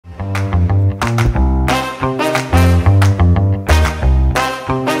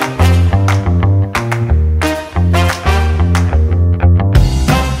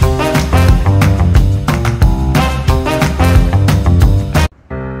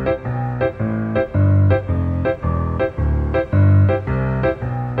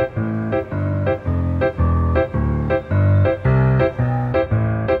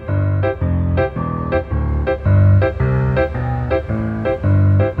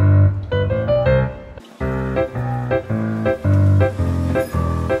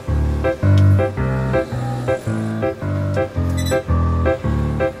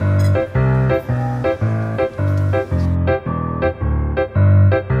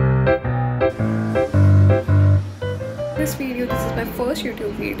This video, this is my first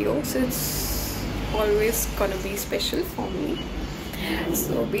YouTube video, so it's always gonna be special for me.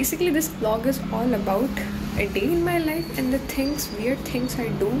 So basically this vlog is all about a day in my life and the weird things I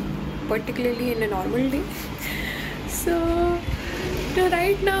do, particularly in a normal day. So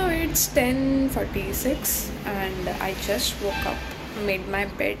right now it's 10:46 and I just woke up, made my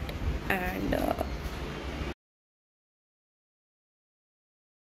bed, and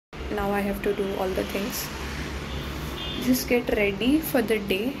now I have to do all the things. Just get ready for the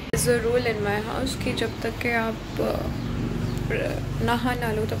day. There's a rule in my house कि जब तक के आप नहा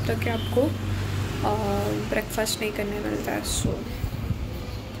ना लो तब तक के आपको ब्रेकफास्ट नहीं करने मिलता है. सो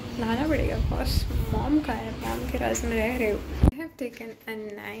नहाना पड़ेगा. बस मॉम का है, मॉम के राज में रह रहे हो. I have taken a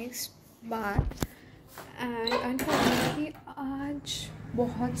nice bath and unfortunately आज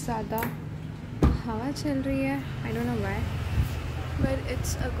बहुत ज़्यादा हवा चल रही है. I don't know why, but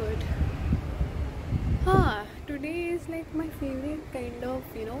it's a good. हाँ, today is like my favorite kind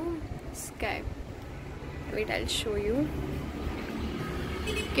of, sky. Wait, I'll show you.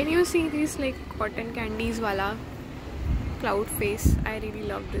 Can you see these like cotton candies wala cloud face? I really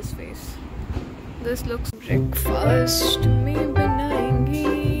love this face. This looks breakfast में बनाएंगे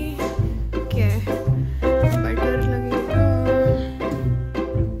क्या? Butter लगेगा.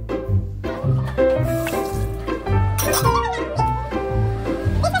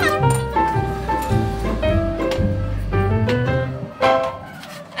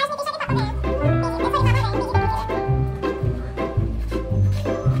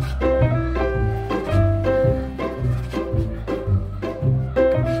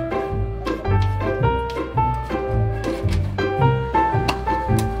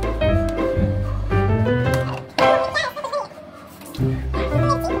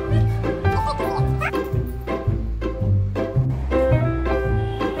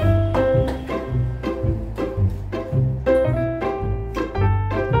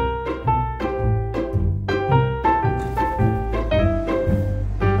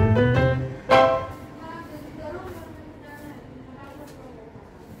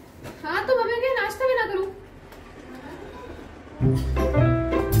 हाँ तो mummy क्या नाश्ता भी ना करूँ?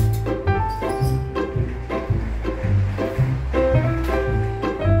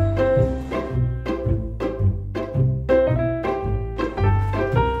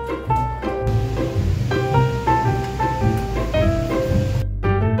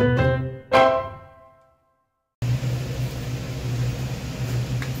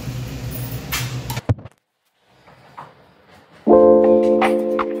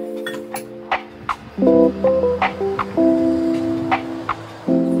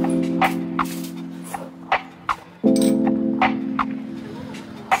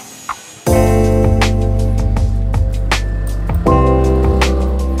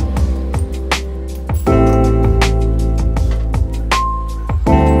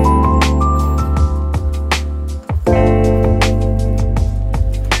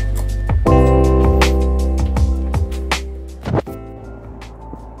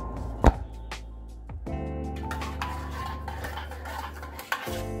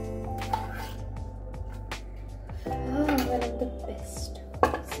 One of the best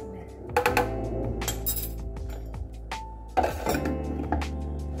smell.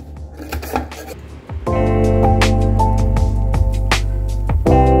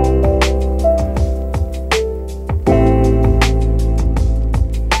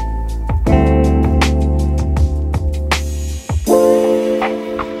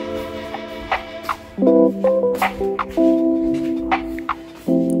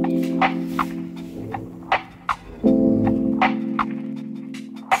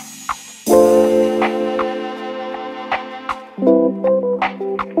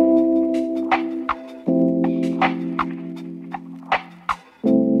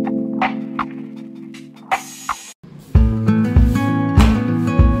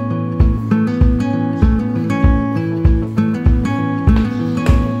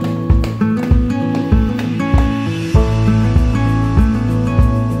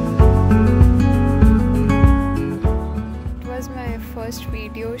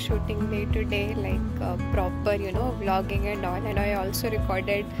 Video shooting day today, like proper vlogging and all, and I also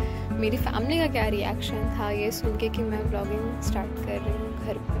recorded मेरी फैमिली का क्या रिएक्शन था ये सुन के कि मैं व्लॉगिंग स्टार्ट कर रही हूँ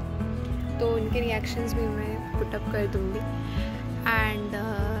घर पे. तो उनके रिएक्शंस भी मैं पुट अप कर दूँगी.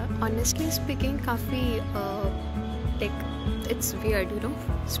 एंड ऑनेस्टली स्पीकिंग काफ़ी like it's weird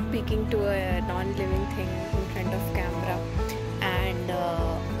speaking to a non living thing in front of camera.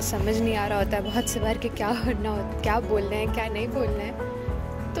 And समझ नहीं आ रहा होता है बहुत से बार कि क्या करना हो, क्या बोलना है क्या नहीं बोलना है.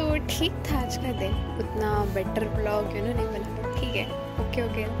 तो ठीक था आज का दिन. उतना बेटर ब्लॉग नहीं बना, ठीक है,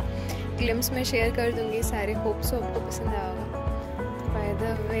 ओके. ग्लिम्स में शेयर कर दूँगी सारे, होप सो आपको पसंद आएगा। By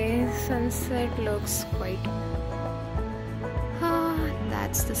the way sunset looks quite, हाँ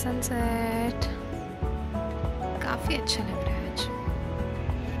दैट्स द सनसेट, काफ़ी अच्छा लग रहा है आज।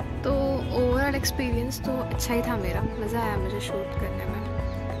 तो ओवरऑल एक्सपीरियंस तो अच्छा ही था मेरा, मज़ा आया मुझे शूट करने में।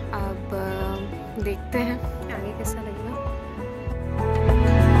 अब देखते हैं आगे कैसा लगेगा।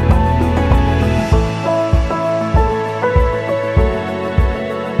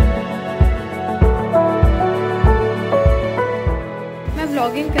 मैं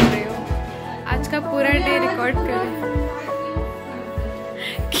व्लॉगिंग कर रही हूँ, आज का पूरा डे रिकॉर्ड कर रही हूँ।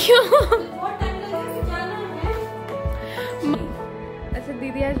 क्यों? अच्छा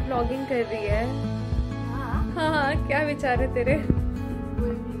दीदी आज व्लॉगिंग कर रही है। हाँ, क्या विचार है तेरे?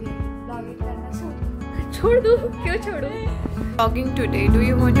 छोड़ दूँ? क्यों छोड़ूँ? Vlogging today. Do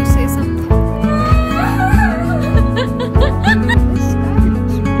you want to say something?